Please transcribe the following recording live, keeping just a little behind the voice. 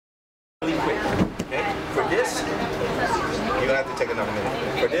quick. Okay? For this, you're gonna have to take another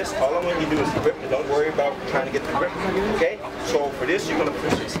minute. For this, all I want you to do is grip. Don't worry about trying to get the grip. Okay? So for this, you're gonna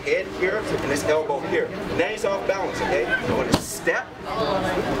push his head here and his elbow here. Now he's off balance. Okay? I'm gonna step,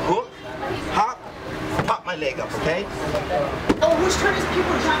 hook, hop, pop my leg up. Okay? Oh, whose turn is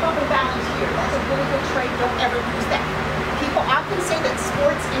people jump up and balance here? That's a really good trait. Don't ever use that. People often say that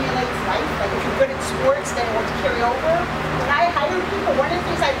sports emulates life. Like if you're good at sports, then it will carry over. When I hire people, one of the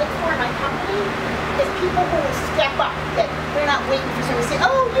things I look for in my company is people who will step up. That they're not waiting for someone to say,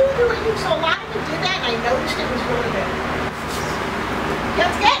 "Oh, you do it." So a lot of them did that, and I noticed it was really good.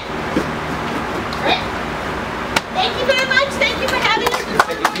 That's good. Great. Thank you very much. Thank you for having us.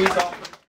 Take your keys off.